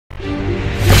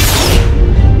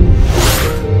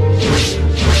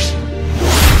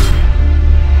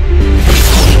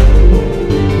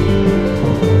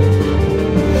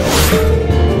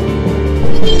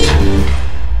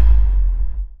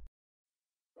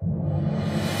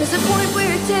There's a point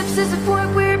where it tips, there's a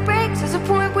point where it breaks, there's a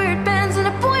point where it bends, and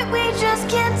a point we just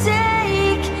can't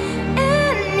take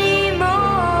anymore.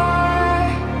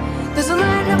 There's a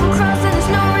line that we'll cross and there's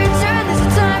no return. There's a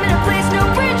time and a place, no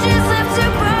bridges left to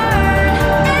burn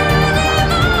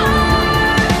anymore.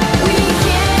 We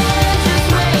can't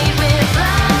just wait with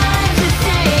lives to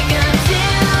take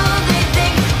until they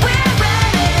think we're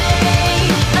ready.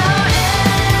 Our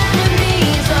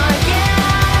enemies are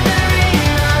gathering,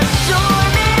 the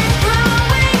storm is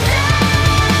blowing down.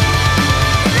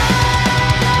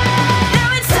 Now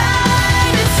it's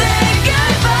time to say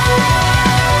goodbye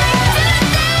to the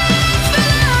things we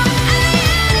love and the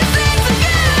innocence of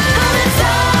good. All the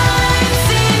time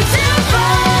seems to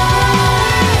fly from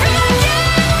our carefree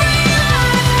lives,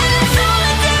 and the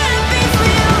solitude beats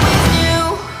we always knew.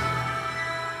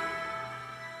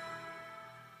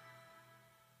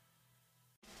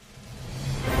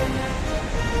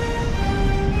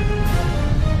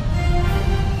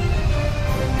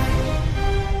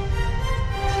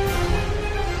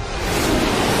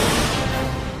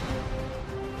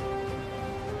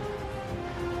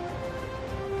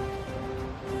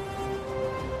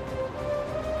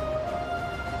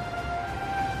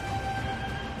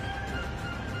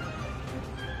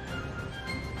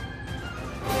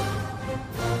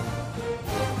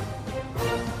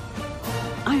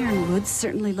 Ironwood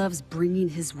certainly loves bringing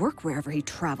his work wherever he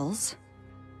travels.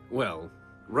 Well,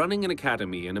 running an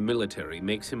academy and a military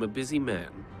makes him a busy man.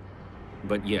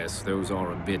 But yes, those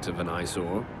are a bit of an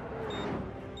eyesore.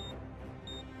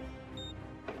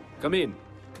 Come in.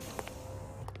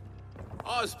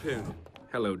 Ozpin,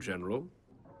 Hello, General.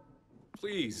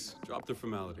 please drop the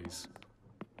formalities.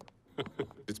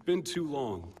 It's been too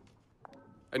long.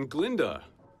 And Glinda,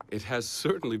 it has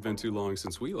certainly been too long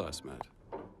since we last met.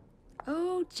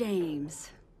 Oh,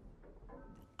 James.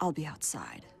 I'll be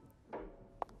outside.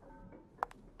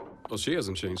 Well, she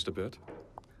hasn't changed a bit.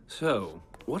 So,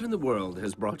 what in the world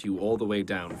has brought you all the way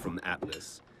down from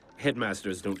Atlas?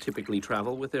 Headmasters don't typically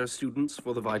travel with their students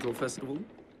for the Vital Festival?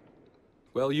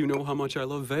 Well, you know how much I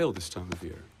love Vale this time of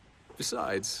year.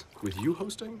 Besides, with you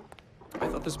hosting, I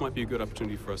thought this might be a good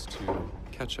opportunity for us to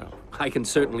catch up. I can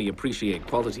certainly appreciate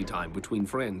quality time between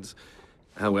friends.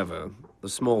 However, the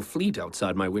small fleet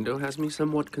outside my window has me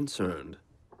somewhat concerned.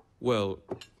 Well,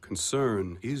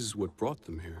 concern is what brought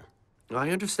them here.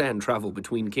 I understand travel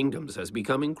between kingdoms has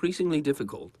become increasingly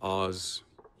difficult. Oz,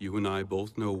 you and I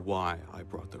both know why I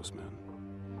brought those men.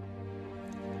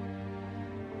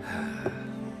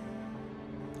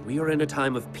 We are in a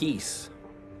time of peace.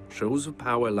 Shows of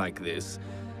power like this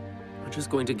are just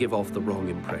going to give off the wrong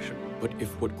impression. But if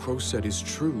what Crow said is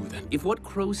true, then... If what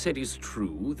Crow said is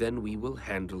true, then we will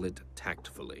handle it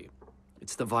tactfully.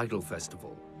 It's the Vital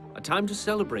Festival, a time to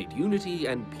celebrate unity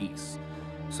and peace.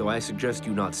 So I suggest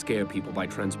you not scare people by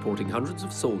transporting hundreds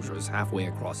of soldiers halfway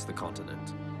across the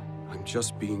continent. I'm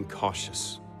just being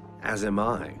cautious. As am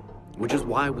I, which is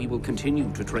why we will continue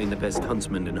to train the best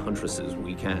huntsmen and huntresses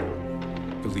we can.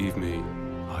 Believe me,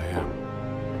 I am.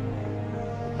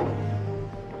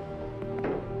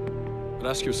 But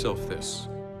ask yourself this.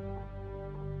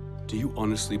 Do you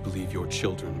honestly believe your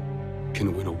children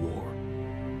can win a war?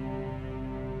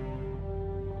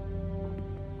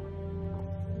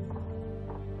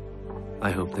 I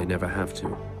hope they never have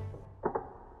to.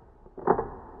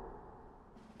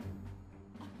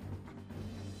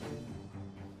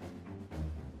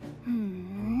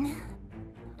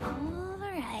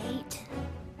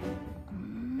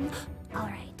 All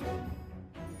right.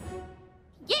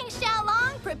 Ying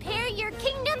Xiaolong, prepare your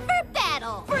kingdom for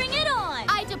battle. Bring it on.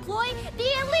 I deploy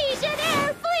the Elysian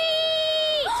Air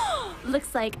Fleet.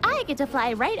 Looks like I get to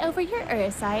fly right over your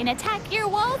Ursai and attack your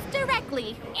walls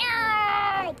directly.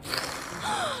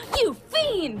 You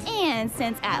fiend! And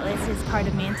since Atlas is part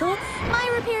of Mantle, my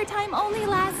repair time only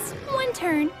lasts one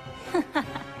turn.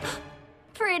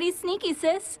 Pretty sneaky,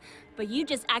 sis. But you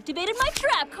just activated my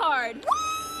trap card.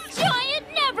 Giant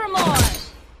Nevermore!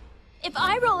 If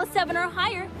I roll a 7 or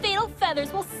higher, Fatal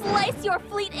Feathers will slice your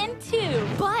fleet in two.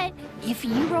 But if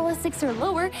you roll a 6 or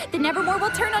lower, the Nevermore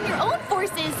will turn on your own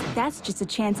forces. That's just a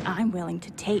chance I'm willing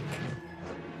to take.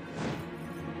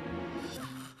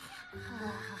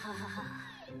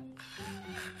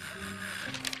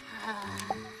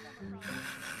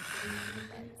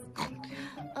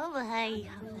 Oh, hey.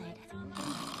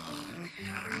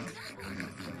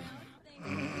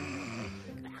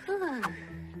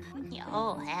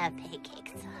 You'll have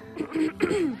pancakes.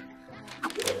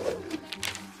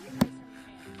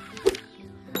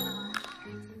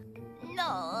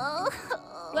 No.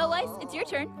 Well, Weiss, it's your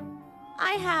turn.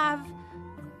 I have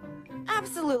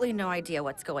absolutely no idea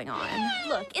what's going on.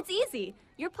 Look, it's easy.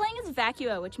 You're playing as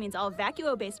Vacuo, which means all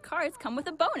Vacuo-based cards come with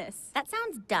a bonus. That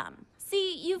sounds dumb.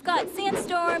 See, you've got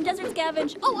Sandstorm, Desert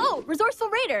Scavenge, Resourceful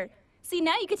Raider. See,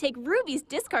 now you could take Ruby's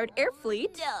discard air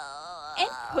fleet and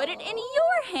put it in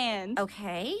your hands.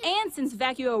 Okay. And since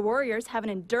Vacuo warriors have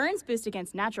an endurance boost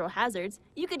against natural hazards,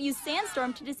 you could use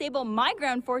Sandstorm to disable my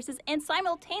ground forces and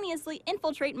simultaneously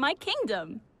infiltrate my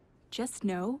kingdom. Just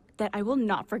know that I will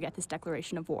not forget this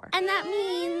declaration of war. And that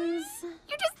means...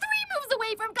 You're just 3 moves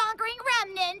away from conquering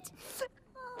Remnant!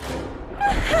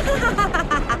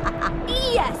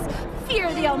 Yes!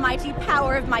 Fear the almighty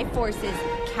power of my forces.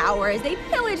 Cower as they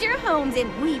pillage your homes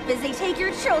and weep as they take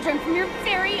your children from your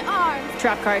very arms.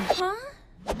 Trap card. Huh?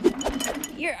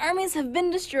 Your armies have been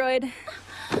destroyed.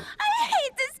 I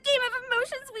hate this game of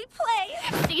emotions we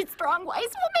play. These strong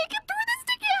wives will make it through this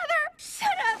together!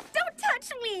 Shut up! Don't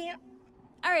touch me!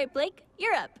 All right, Blake,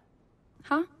 you're up.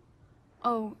 Huh?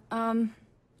 Oh,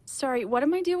 sorry, what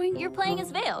am I doing? You're playing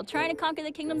as Vale, trying to conquer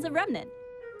the kingdoms of Remnant.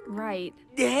 Right.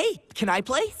 Hey, can I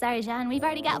play? Sorry, Jean, we've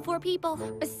already got 4 people.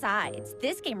 Besides,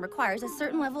 this game requires a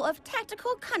certain level of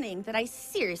tactical cunning that I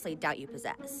seriously doubt you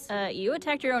possess. You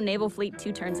attacked your own naval fleet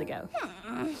 2 turns ago.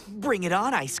 Bring it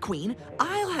on, Ice Queen.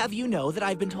 I'll have you know that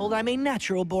I've been told I'm a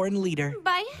natural-born leader.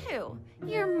 By who?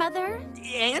 Your mother?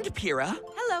 And Pyrrha.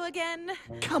 Hello again.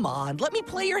 Come on, let me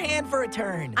play your hand for a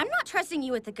turn. I'm not trusting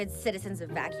you with the good citizens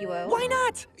of Vacuo. Why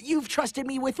not? You've trusted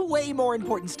me with way more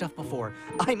important stuff before.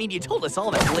 I mean, you told us all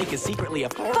that Blake is secretly a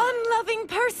fun-loving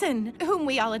person whom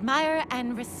we all admire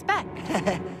and respect.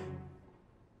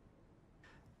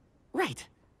 Right.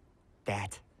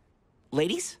 That.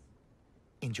 Ladies,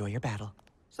 enjoy your battle.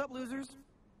 Sup, losers?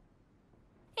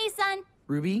 Hey, son.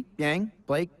 Ruby, Yang,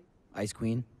 Blake, Ice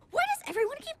Queen. Why does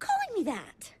everyone keep calling me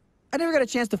that? I never got a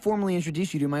chance to formally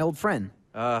introduce you to my old friend.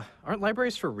 Aren't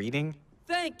libraries for reading?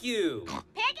 Thank you!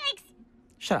 Pancakes!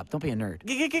 Shut up, don't be a nerd.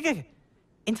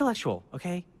 Intellectual,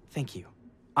 okay? Thank you.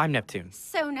 I'm Neptune.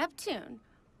 So, Neptune,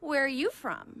 where are you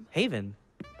from? Haven.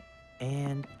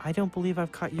 And I don't believe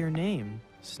I've caught your name,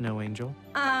 Snow Angel.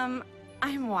 I'm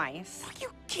Weiss. Are you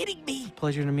kidding me?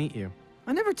 Pleasure to meet you.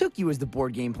 I never took you as the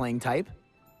board game playing type.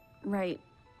 Right.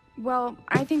 Well,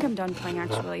 I think I'm done playing,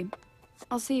 actually.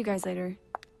 I'll see you guys later.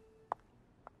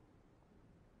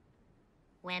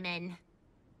 Women.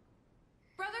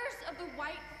 Brothers of the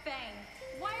White Fang,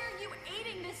 why are you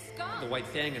aiding this scum? The White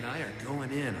Fang and I are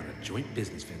going in on a joint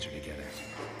business venture together.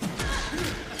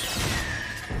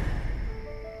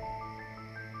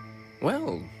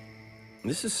 Well,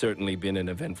 this has certainly been an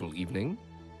eventful evening.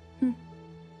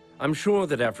 I'm sure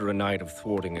that after a night of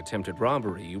thwarting attempted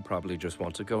robbery, you probably just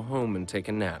want to go home and take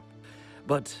a nap.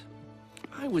 But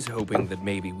I was hoping that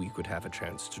maybe we could have a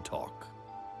chance to talk.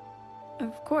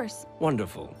 Of course.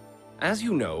 Wonderful. As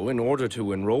you know, in order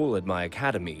to enroll at my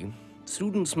academy,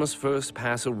 students must first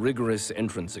pass a rigorous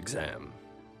entrance exam.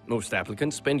 Most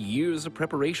applicants spend years of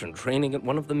preparation training at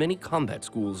one of the many combat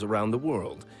schools around the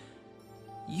world.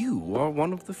 You are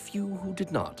one of the few who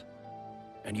did not.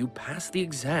 And you passed the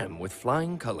exam with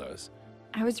flying colors.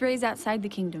 I was raised outside the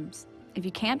kingdoms. If you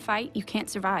can't fight, you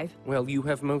can't survive. Well, you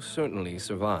have most certainly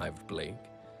survived, Blake.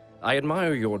 I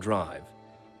admire your drive,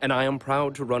 and I am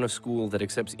proud to run a school that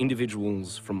accepts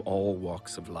individuals from all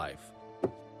walks of life.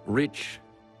 Rich,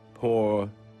 poor,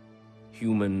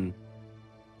 human,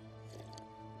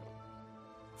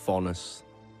 faunus.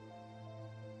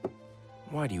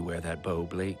 Why do you wear that bow,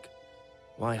 Blake?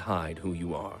 Why hide who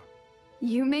you are?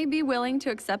 You may be willing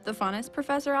to accept the faunus,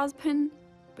 Professor Ozpin,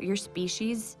 but your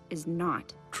species is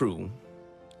not. True,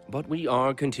 but we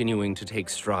are continuing to take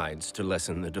strides to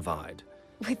lessen the divide.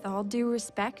 With all due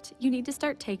respect, you need to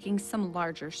start taking some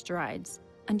larger strides.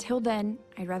 Until then,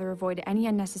 I'd rather avoid any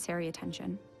unnecessary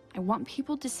attention. I want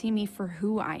people to see me for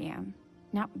who I am,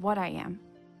 not what I am.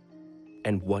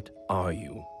 And what are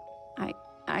you?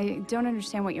 I don't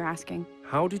understand what you're asking.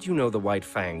 How did you know the White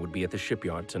Fang would be at the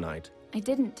shipyard tonight? I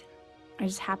didn't. I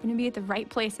just happened to be at the right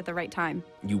place at the right time.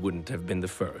 You wouldn't have been the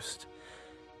first.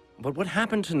 But what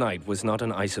happened tonight was not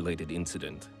an isolated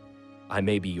incident. I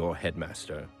may be your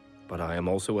headmaster, but I am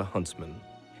also a huntsman.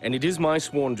 And it is my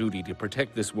sworn duty to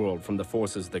protect this world from the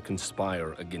forces that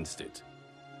conspire against it.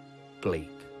 Blake,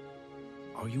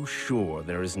 are you sure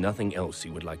there is nothing else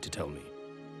you would like to tell me?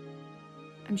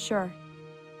 I'm sure.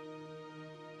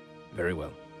 Very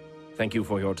well. Thank you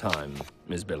for your time,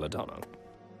 Ms. Belladonna.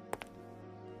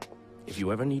 If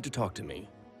you ever need to talk to me,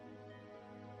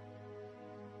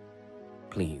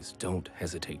 please don't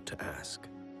hesitate to ask.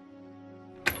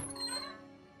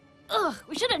 Ugh,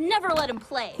 we should have never let him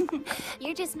play.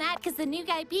 You're just mad because the new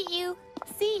guy beat you.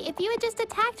 See, if you had just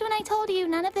attacked when I told you,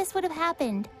 none of this would have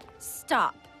happened.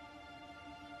 Stop.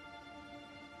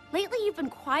 Lately, you've been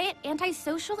quiet,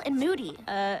 antisocial, and moody.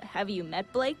 Have you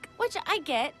met Blake? Which I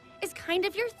get is kind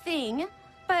of your thing,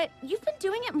 but you've been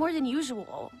doing it more than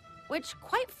usual, which,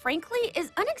 quite frankly,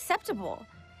 is unacceptable.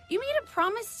 You made a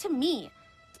promise to me,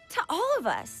 to all of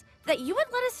us, that you would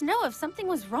let us know if something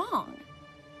was wrong.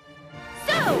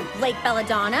 So, Blake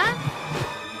Belladonna,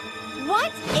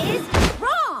 what is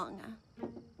wrong?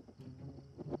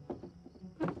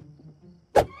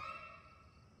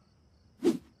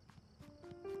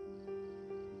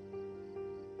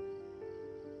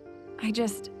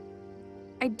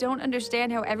 I don't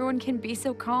understand how everyone can be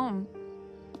so calm.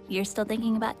 You're still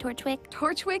thinking about Torchwick?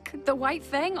 Torchwick, the White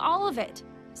Fang, all of it.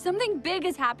 Something big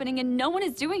is happening and no one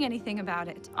is doing anything about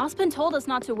it. Osmond told us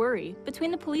not to worry.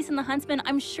 Between the police and the huntsman,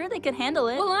 I'm sure they could handle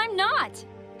it. Well, I'm not.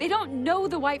 They don't know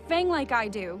the White Fang like I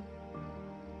do.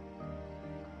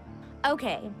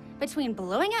 Okay, between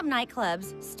blowing up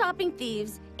nightclubs, stopping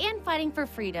thieves, and fighting for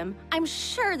freedom, I'm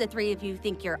sure the three of you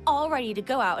think you're all ready to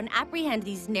go out and apprehend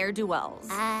these ne'er-do-wells.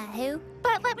 Who?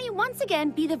 But let me once again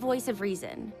be the voice of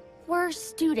reason. We're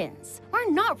students.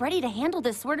 We're not ready to handle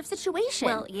this sort of situation.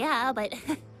 Well, yeah, but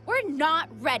we're not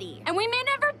ready. And we may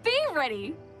never be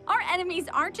ready. Our enemies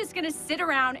aren't just gonna sit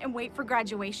around and wait for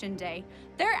graduation day.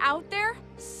 They're out there,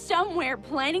 somewhere,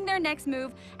 planning their next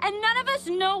move, and none of us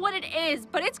know what it is,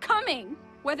 but it's coming,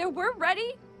 whether we're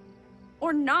ready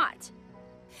or not.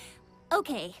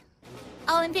 okay.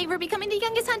 All in favor of becoming the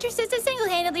youngest hunters to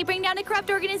single-handedly bring down a corrupt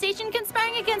organization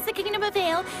conspiring against the Kingdom of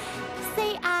Vale,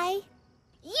 say aye.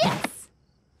 Yes!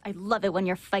 I love it when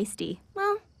you're feisty.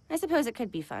 Well, I suppose it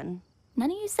could be fun.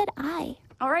 None of you said aye.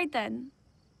 All right then.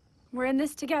 We're in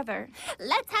this together.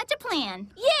 Let's hatch a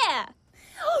plan. Yeah!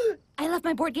 I left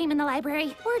my board game in the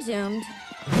library. We're doomed.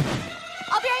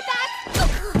 I'll be right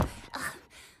back.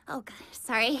 Oh, God,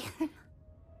 sorry.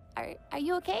 Are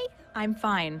you okay? I'm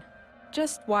fine.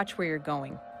 Just watch where you're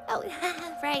going. Oh,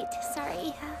 right,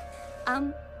 sorry.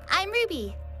 I'm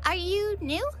Ruby. Are you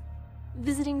new?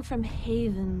 Visiting from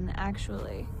Haven,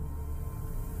 actually.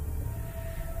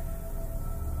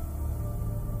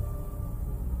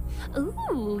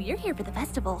 Ooh, you're here for the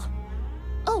festival.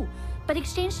 Oh, but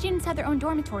exchange students have their own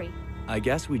dormitory. I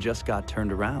guess we just got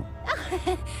turned around.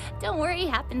 Don't worry,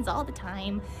 happens all the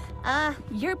time.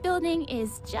 Your building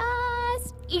is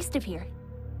just east of here.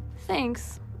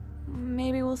 Thanks.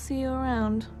 Maybe we'll see you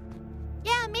around.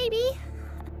 Yeah, maybe.